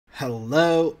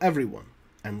Hello everyone,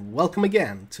 and welcome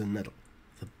again to Untitled,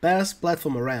 the best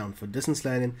platform around for distance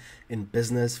learning in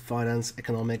business, finance,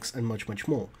 economics, and much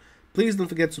more. Please don't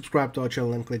forget to subscribe to our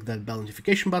channel and click that bell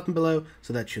notification button below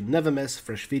so that you never miss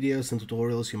fresh videos and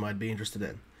tutorials you might be interested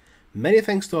in. Many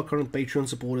thanks to our current Patreon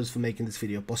supporters for making this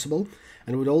video possible,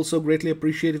 and we'd also greatly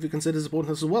appreciate if you consider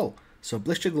supporting us as well, so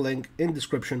please check the link in the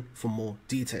description for more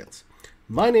details.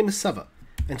 My name is Sava,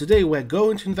 and today we're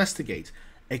going to investigate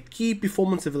a key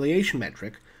performance evaluation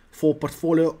metric for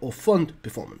portfolio or fund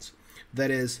performance,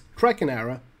 that is, tracking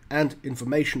error and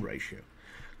information ratio.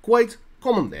 Quite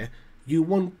commonly, you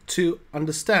want to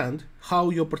understand how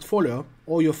your portfolio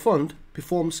or your fund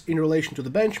performs in relation to the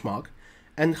benchmark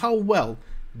and how well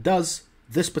does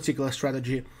this particular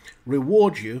strategy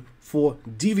reward you for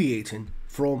deviating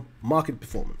from market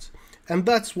performance. And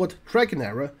that's what tracking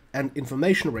error and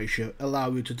information ratio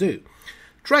allow you to do.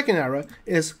 Tracking error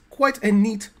is quite a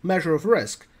neat measure of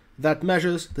risk that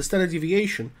measures the standard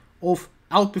deviation of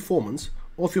outperformance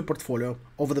of your portfolio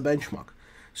over the benchmark.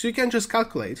 So you can just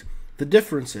calculate the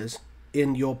differences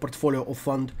in your portfolio or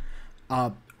fund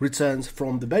returns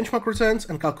from the benchmark returns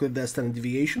and calculate their standard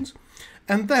deviations,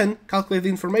 and then calculate the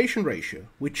information ratio,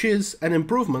 which is an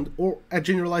improvement or a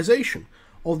generalization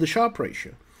of the Sharpe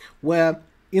ratio, where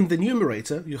in the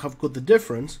numerator you have got the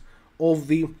difference of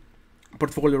the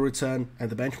portfolio return and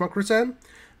the benchmark return,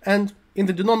 and in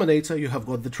the denominator you have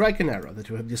got the tracking error that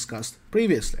we have discussed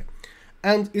previously.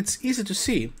 And it's easy to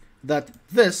see that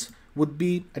this would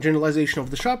be a generalization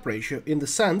of the Sharpe ratio in the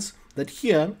sense that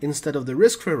here, instead of the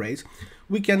risk-free rate,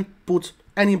 we can put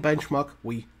any benchmark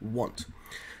we want.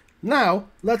 Now,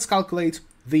 let's calculate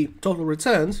the total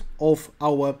returns of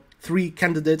our three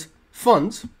candidate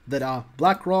funds that are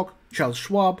BlackRock, Charles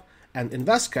Schwab, and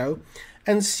Invesco,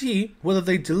 and see whether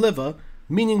they deliver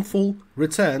meaningful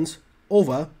returns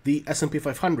over the S&P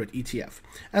 500 ETF.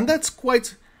 And that's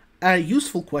quite a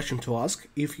useful question to ask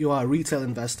if you are a retail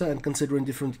investor and considering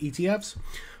different ETFs,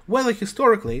 whether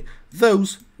historically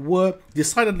those were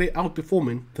decidedly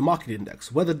outperforming the market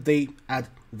index, whether they add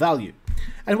value.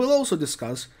 And we'll also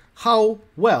discuss how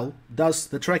well does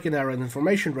the tracking error and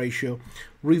information ratio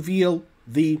reveal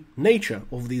the nature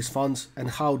of these funds and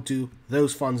how do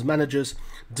those funds managers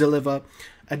deliver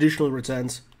additional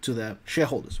returns to their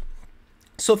shareholders.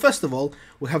 So first of all,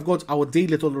 we have got our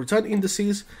daily total return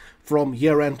indices from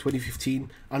year-end 2015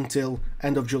 until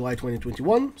end of July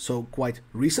 2021, so quite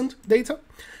recent data.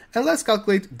 And let's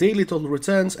calculate daily total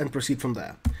returns and proceed from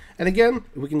there. And again,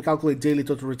 we can calculate daily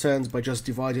total returns by just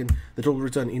dividing the total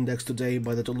return index today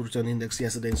by the total return index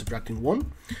yesterday and subtracting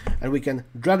 1. And we can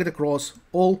drag it across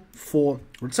all four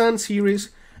return series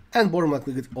and bottom line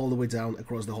click it all the way down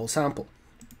across the whole sample.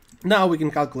 Now we can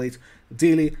calculate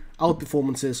daily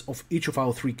outperformances of each of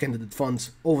our three candidate funds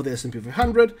over the S&P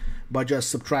 500 by just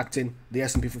subtracting the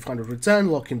S&P 500 return,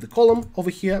 locking the column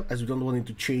over here as we don't want it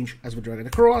to change as we drag it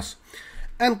across,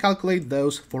 and calculate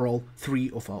those for all three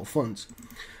of our funds.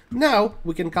 Now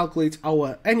we can calculate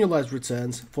our annualized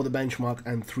returns for the benchmark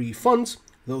and three funds.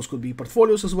 Those could be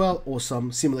portfolios as well, or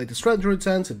some simulated strategy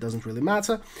returns, it doesn't really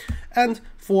matter. And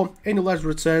for annualized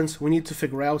returns, we need to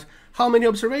figure out how many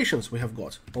observations we have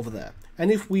got over there.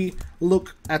 And if we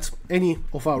look at any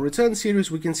of our return series,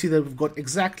 we can see that we've got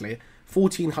exactly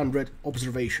 1400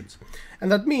 observations.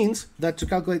 And that means that to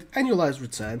calculate annualized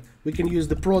return, we can use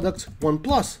the product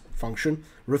 1+ function,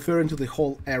 referring to the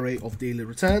whole array of daily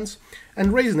returns,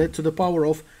 and raising it to the power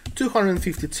of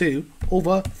 252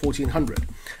 over 1400.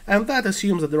 And that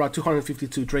assumes that there are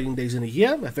 252 trading days in a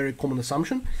year, a very common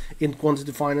assumption in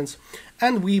quantitative finance,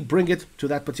 and we bring it to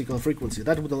that particular frequency.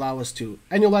 That would allow us to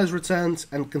annualize returns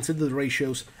and consider the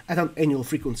ratios at an annual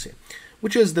frequency,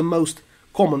 which is the most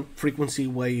common frequency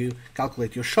where you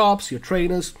calculate your Sharpes, your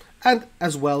trainers, and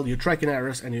as well your tracking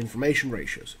errors and your information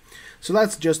ratios. So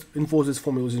let's just enforce this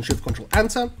formula using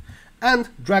Shift-Control-Enter and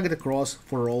drag it across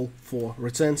for all four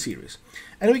return series.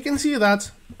 And we can see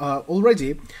that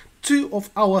already two of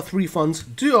our three funds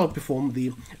do outperform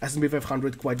the S&P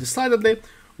 500 quite decidedly,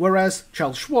 whereas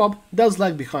Charles Schwab does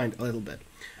lag behind a little bit.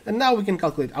 And now we can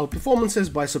calculate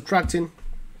outperformances by subtracting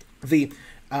the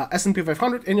S&P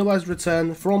 500 annualized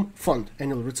return from fund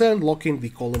annual return, locking the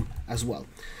column as well.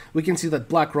 We can see that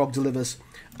BlackRock delivers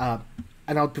an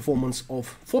outperformance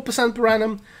of 4% per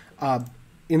annum,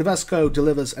 Invesco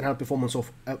delivers an outperformance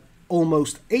of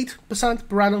almost 8%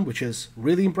 per annum, which is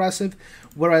really impressive,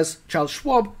 whereas Charles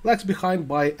Schwab lags behind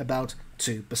by about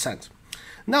 2%.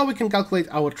 Now we can calculate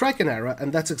our tracking error,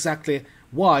 and that's exactly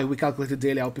why we calculated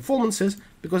daily outperformances,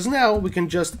 because now we can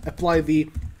just apply the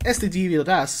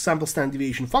std.s sample standard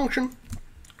deviation function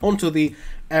onto the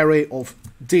array of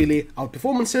daily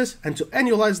outperformances, and to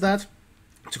annualize that,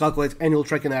 to calculate annual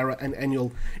tracking error and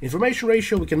annual information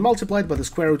ratio, we can multiply it by the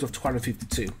square root of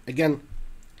 252. Again,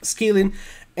 scaling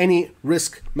any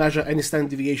risk measure, any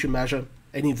standard deviation measure,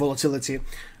 any volatility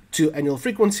to annual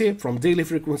frequency from daily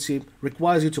frequency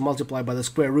requires you to multiply by the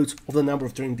square root of the number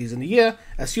of trading days in the year,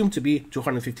 assumed to be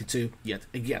 252 yet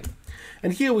again.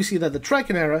 And here we see that the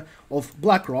tracking error of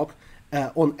BlackRock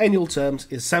on annual terms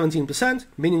is 17%,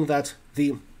 meaning that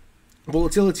the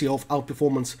volatility of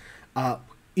outperformance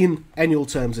in annual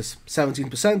terms is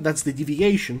 17%. That's the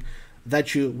deviation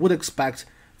that you would expect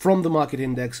from the market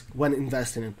index when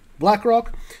investing in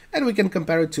BlackRock, and we can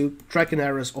compare it to tracking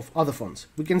errors of other funds.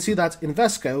 We can see that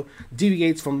Invesco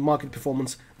deviates from market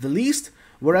performance the least,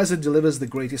 whereas it delivers the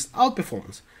greatest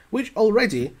outperformance, which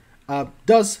already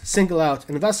does single out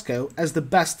Invesco as the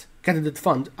best candidate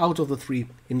fund out of the three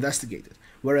investigated,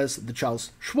 whereas the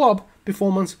Charles Schwab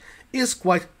performance is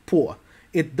quite poor.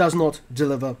 It does not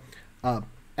deliver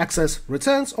excess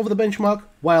returns over the benchmark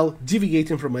while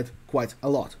deviating from it quite a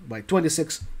lot, by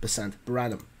 26% per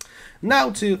annum.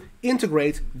 Now, to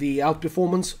integrate the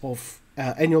outperformance of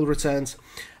annual returns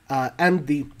and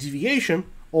the deviation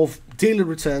of daily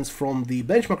returns from the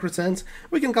benchmark returns,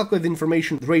 we can calculate the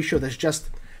information ratio that's just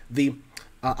the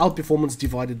outperformance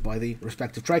divided by the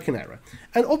respective tracking error.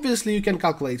 And obviously you can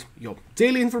calculate your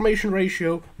daily information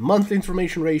ratio, monthly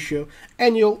information ratio.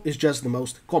 Annual is just the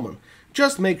most common.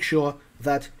 Just make sure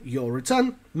that your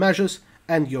return measures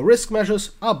and your risk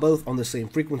measures are both on the same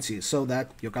frequency so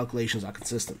that your calculations are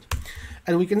consistent.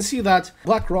 And we can see that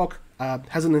BlackRock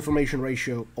has an information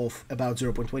ratio of about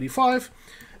 0.25,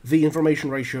 the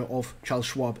information ratio of Charles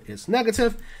Schwab is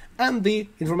negative, and the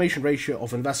information ratio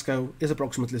of Invesco is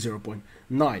approximately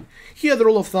 0.9. Here the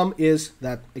rule of thumb is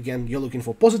that, again, you're looking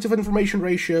for positive information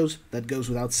ratios, that goes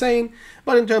without saying,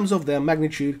 but in terms of their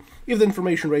magnitude, if the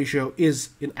information ratio is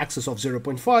in excess of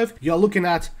 0.5, you're looking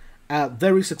at a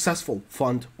very successful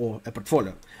fund or a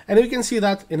portfolio. And we can see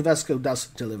that Invesco does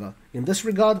deliver in this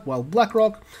regard, while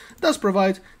BlackRock does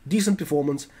provide decent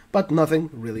performance, but nothing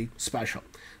really special.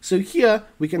 So here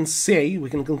we can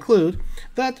conclude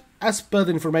that as per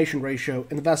the information ratio,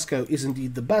 Invesco is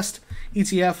indeed the best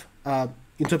ETF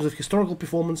in terms of historical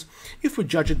performance if we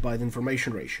judge it by the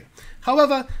information ratio.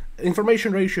 However,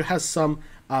 information ratio has some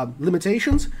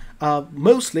limitations,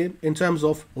 mostly in terms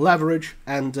of leverage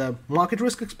and market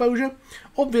risk exposure.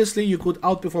 Obviously, you could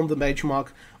outperform the benchmark,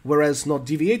 whereas not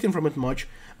deviating from it much,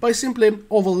 by simply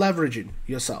over-leveraging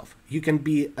yourself. You can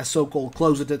be a so-called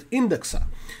closeted indexer.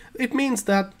 It means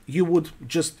that you would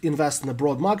just invest in a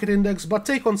broad market index, but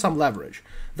take on some leverage.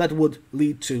 That would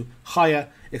lead to higher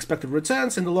expected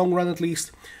returns in the long run at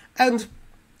least, and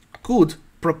could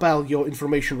propel your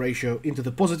information ratio into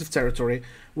the positive territory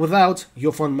without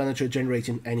your fund manager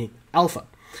generating any alpha.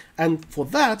 And for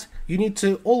that, you need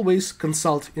to always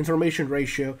consult information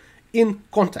ratio in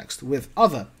context with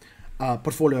other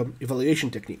portfolio evaluation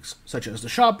techniques, such as the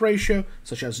Sharpe ratio,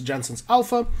 such as Jensen's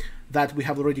alpha, that we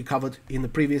have already covered in the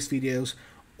previous videos,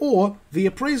 or the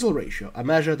appraisal ratio, a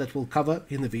measure that we'll cover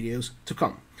in the videos to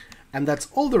come. And that's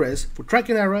all there is for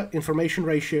tracking error, information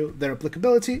ratio, their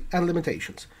applicability, and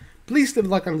limitations. Please leave a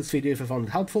like on this video if you found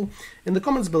it helpful. In the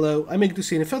comments below, I'm eager to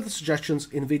see any further suggestions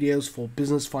in videos for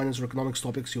business, finance, or economics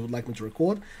topics you would like me to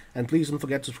record. And please don't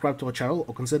forget to subscribe to our channel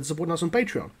or consider supporting us on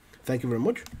Patreon. Thank you very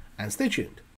much, and stay tuned.